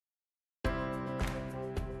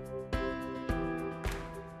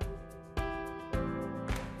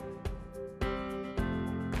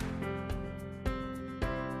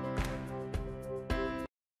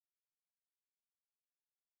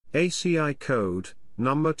ACI-Code,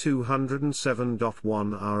 number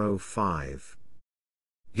 207.1R05.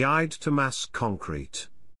 Guide to Mass Concrete.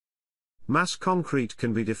 Mass concrete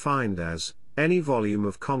can be defined as any volume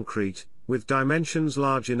of concrete, with dimensions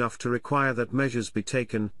large enough to require that measures be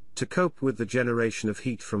taken, to cope with the generation of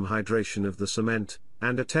heat from hydration of the cement,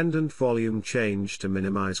 and attendant volume change to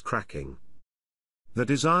minimize cracking. The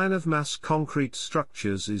design of mass concrete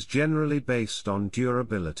structures is generally based on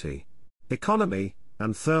durability, economy,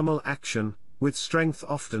 and thermal action, with strength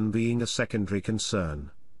often being a secondary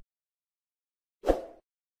concern.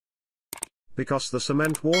 Because the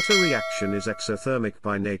cement-water reaction is exothermic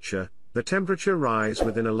by nature, the temperature rise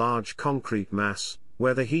within a large concrete mass,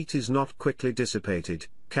 where the heat is not quickly dissipated,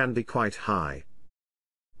 can be quite high.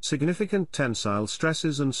 Significant tensile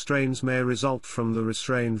stresses and strains may result from the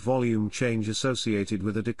restrained volume change associated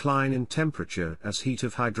with a decline in temperature as heat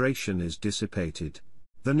of hydration is dissipated.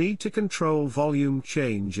 The need to control volume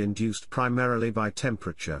change induced primarily by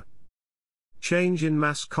temperature change in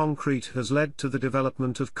mass concrete has led to the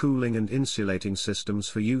development of cooling and insulating systems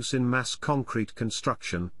for use in mass concrete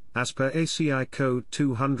construction, as per ACI Code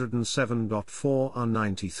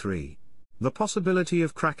 207.4R93. The possibility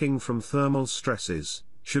of cracking from thermal stresses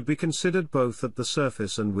should be considered both at the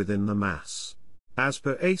surface and within the mass. As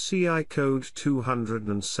per ACI Code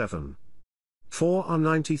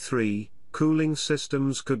 207.4R93, cooling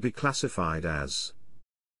systems could be classified as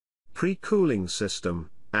pre-cooling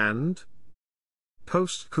system and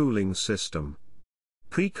post-cooling system.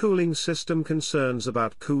 Pre-cooling system concerns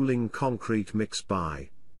about cooling concrete mix by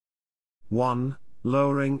 1.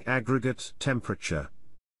 Lowering aggregate temperature.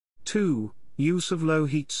 2. Use of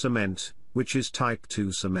low-heat cement, which is Type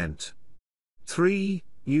 2 cement. 3.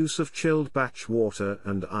 Use of chilled batch water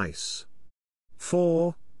and ice.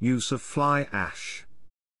 4. Use of fly ash.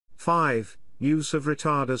 5. Use of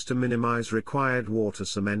retarders to minimize required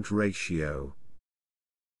water-cement ratio.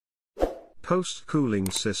 Post-cooling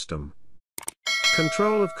system.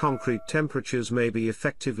 Control of concrete temperatures may be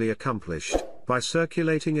effectively accomplished by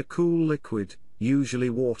circulating a cool liquid, usually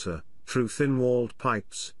water, through thin-walled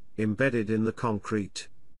pipes, embedded in the concrete.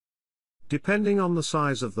 Depending on the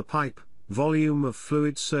size of the pipe, volume of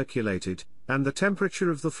fluid circulated, and the temperature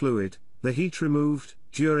of the fluid, the heat removed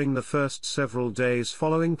during the first several days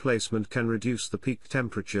following placement can reduce the peak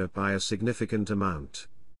temperature by a significant amount.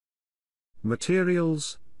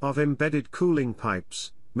 Materials of embedded cooling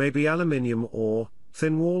pipes may be aluminium or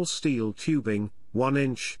thin-wall steel tubing, 1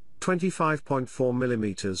 inch, 25.4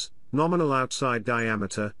 mm, nominal outside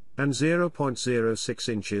diameter, and 0.06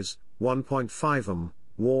 inches, 1.5 mm,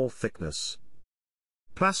 wall thickness.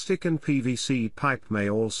 Plastic and PVC pipe may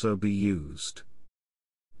also be used.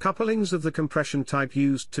 Couplings of the compression type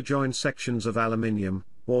used to join sections of aluminium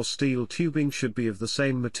or steel tubing should be of the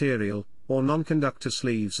same material, or non-conductor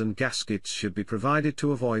sleeves and gaskets should be provided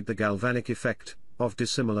to avoid the galvanic effect of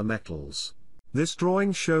dissimilar metals. This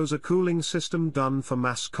drawing shows a cooling system done for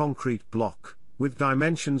mass concrete block, with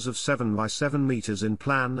dimensions of 7 by 7 meters in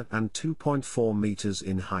plan and 2.4 meters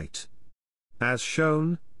in height. As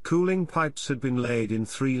shown, cooling pipes had been laid in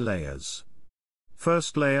 3 layers.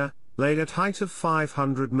 First layer, laid at height of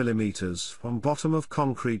 500 mm from bottom of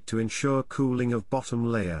concrete to ensure cooling of bottom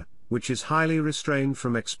layer, which is highly restrained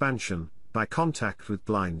from expansion, by contact with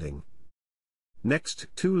blinding. Next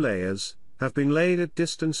 2 layers have been laid at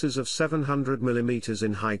distances of 700 mm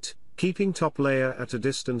in height, keeping top layer at a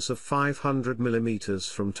distance of 500 mm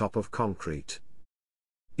from top of concrete.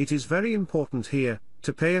 It is very important here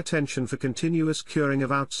to pay attention for continuous curing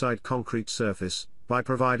of outside concrete surface, by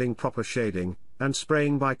providing proper shading, and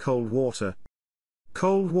spraying by cold water.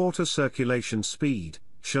 Cold water circulation speed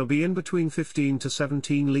shall be in between 15 to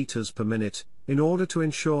 17 liters per minute, in order to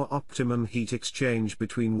ensure optimum heat exchange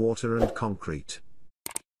between water and concrete.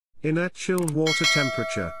 Inert chilled water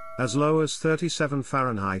temperature, as low as 37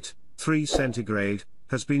 Fahrenheit, 3 centigrade,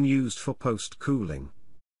 has been used for post-cooling.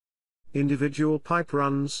 Individual pipe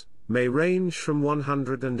runs may range from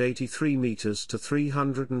 183 meters to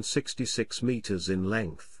 366 meters in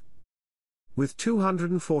length, with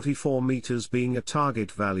 244 meters being a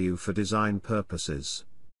target value for design purposes.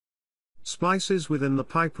 Splices within the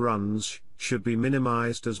pipe runs should be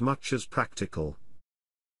minimized as much as practical.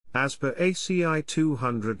 As per ACI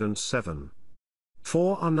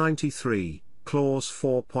 207.4R93, Clause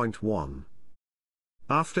 4.1.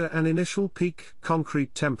 After an initial peak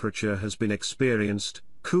concrete temperature has been experienced,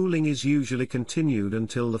 cooling is usually continued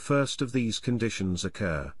until the first of these conditions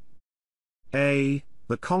occur. A.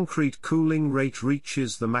 The concrete cooling rate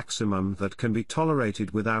reaches the maximum that can be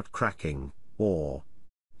tolerated without cracking, or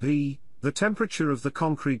B. The temperature of the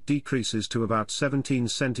concrete decreases to about 17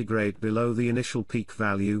 centigrade below the initial peak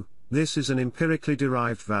value. This is an empirically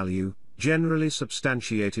derived value, generally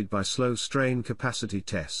substantiated by slow strain capacity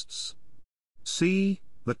tests. C.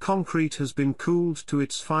 The concrete has been cooled to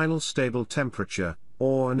its final stable temperature,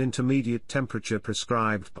 or an intermediate temperature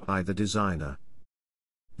prescribed by the designer.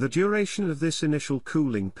 The duration of this initial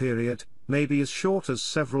cooling period may be as short as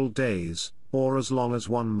several days, or as long as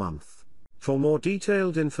 1 month. For more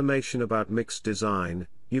detailed information about mixed design,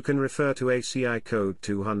 you can refer to ACI Code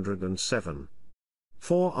 207.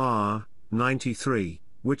 4R93,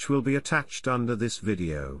 which will be attached under this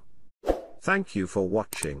video. Thank you for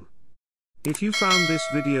watching. If you found this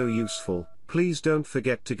video useful, please don't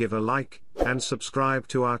forget to give a like, and subscribe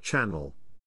to our channel.